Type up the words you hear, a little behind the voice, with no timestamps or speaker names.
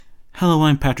Hello,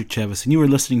 I'm Patrick Chavis, and you are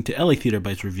listening to LA Theater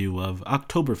Bites review of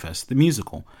Oktoberfest, the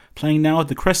musical, playing now at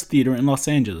the Crest Theater in Los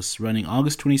Angeles, running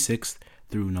August 26th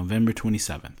through November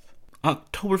 27th.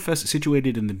 Oktoberfest is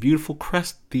situated in the beautiful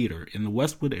Crest Theater in the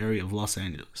Westwood area of Los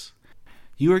Angeles.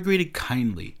 You are greeted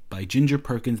kindly by Ginger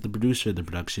Perkins, the producer of the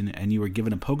production, and you are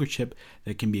given a poker chip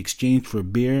that can be exchanged for a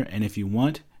beer, and if you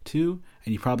want to,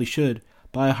 and you probably should,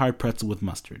 buy a hard pretzel with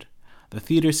mustard. The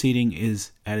theater seating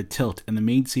is at a tilt, and the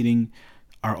main seating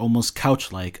are almost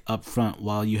couch-like up front,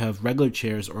 while you have regular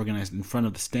chairs organized in front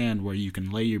of the stand where you can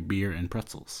lay your beer and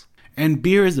pretzels. And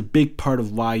beer is a big part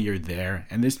of why you're there,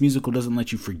 and this musical doesn't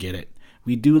let you forget it.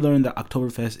 We do learn that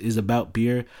Oktoberfest is about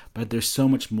beer, but there's so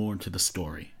much more to the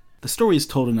story. The story is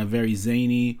told in a very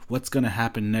zany, what's gonna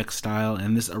happen next style,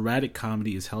 and this erratic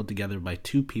comedy is held together by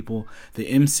two people, the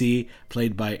MC,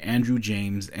 played by Andrew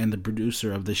James, and the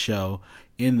producer of the show,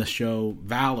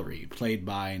 Valerie, played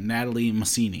by Natalie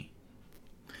Massini.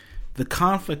 The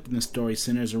conflict in the story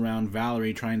centers around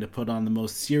Valerie trying to put on the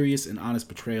most serious and honest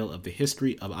portrayal of the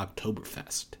history of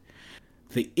Oktoberfest.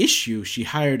 The issue, she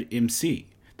hired MC,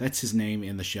 that's his name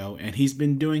in the show, and he's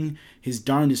been doing his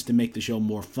darndest to make the show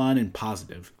more fun and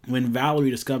positive. When Valerie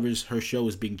discovers her show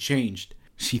is being changed,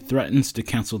 she threatens to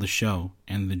cancel the show,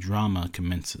 and the drama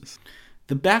commences.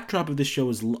 The backdrop of this show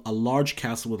is a large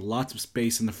castle with lots of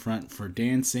space in the front for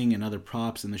dancing and other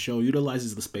props, and the show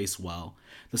utilizes the space well.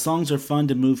 The songs are fun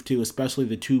to move to, especially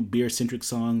the two beer-centric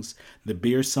songs, the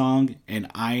Beer Song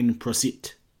and Ein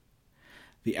Prosit.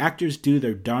 The actors do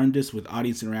their darndest with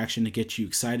audience interaction to get you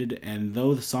excited, and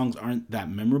though the songs aren't that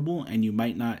memorable and you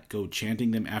might not go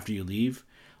chanting them after you leave,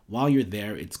 while you're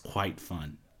there, it's quite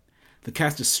fun. The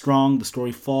cast is strong, the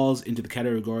story falls into the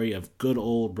category of good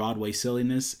old Broadway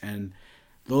silliness, and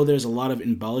though there's a lot of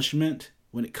embellishment,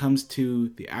 when it comes to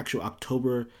the actual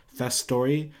Oktoberfest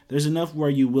story, there's enough where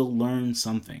you will learn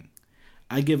something.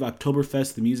 I give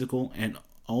Oktoberfest the musical an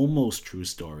almost true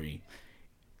story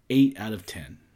 8 out of 10.